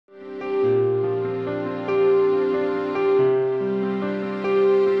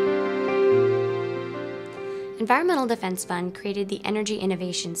Environmental Defense Fund created the Energy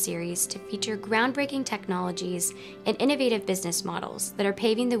Innovation Series to feature groundbreaking technologies and innovative business models that are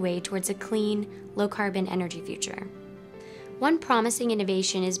paving the way towards a clean, low-carbon energy future. One promising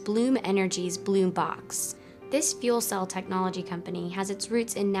innovation is Bloomenergy's Bloom Box. This fuel cell technology company has its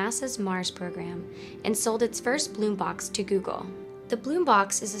roots in NASA's Mars program and sold its first Bloom Box to Google. The Bloom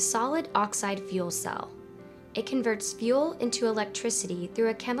Box is a solid oxide fuel cell. It converts fuel into electricity through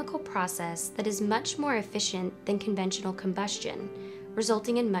a chemical process that is much more efficient than conventional combustion,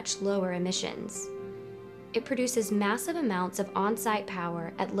 resulting in much lower emissions. It produces massive amounts of on-site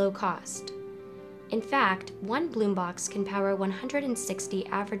power at low cost. In fact, one Bloom Box can power 160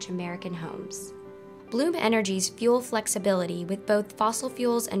 average American homes. Bloomenergy's fuel flexibility with both fossil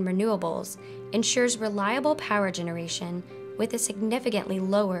fuels and renewables ensures reliable power generation with a significantly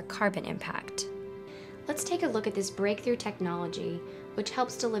lower carbon impact. Let's take a look at this breakthrough technology, which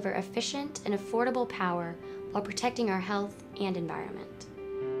helps deliver efficient and affordable power while protecting our health and environment.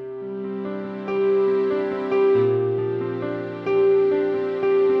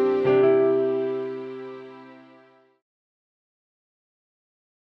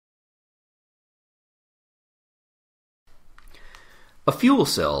 A fuel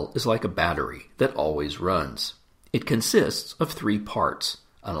cell is like a battery that always runs. It consists of three parts: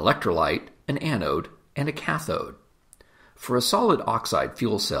 an electrolyte, an anode, and a cathode. For a solid oxide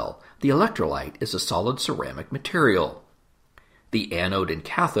fuel cell, the electrolyte is a solid ceramic material. The anode and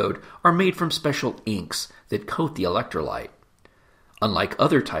cathode are made from special inks that coat the electrolyte. Unlike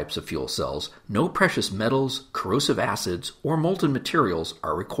other types of fuel cells, no precious metals, corrosive acids, or molten materials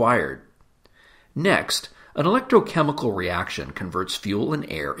are required. Next, an electrochemical reaction converts fuel and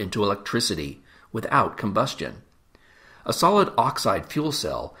air into electricity without combustion. A solid oxide fuel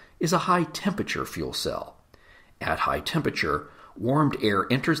cell is a high-temperature fuel cell. At high temperature, warmed air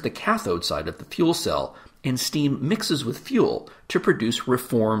enters the cathode side of the fuel cell and steam mixes with fuel to produce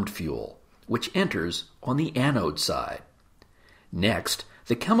reformed fuel, which enters on the anode side. Next,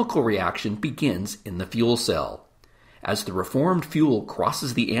 the chemical reaction begins in the fuel cell. As the reformed fuel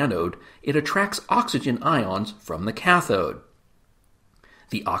crosses the anode, it attracts oxygen ions from the cathode.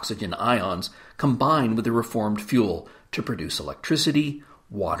 The oxygen ions combine with the reformed fuel to produce electricity,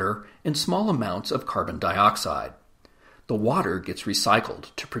 water, and small amounts of carbon dioxide. The water gets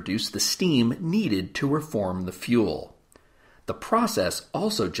recycled to produce the steam needed to reform the fuel. The process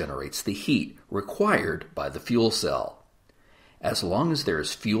also generates the heat required by the fuel cell. As long as there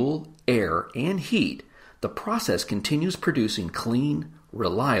is fuel, air, and heat, the process continues producing clean,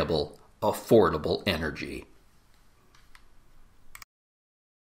 reliable, affordable energy.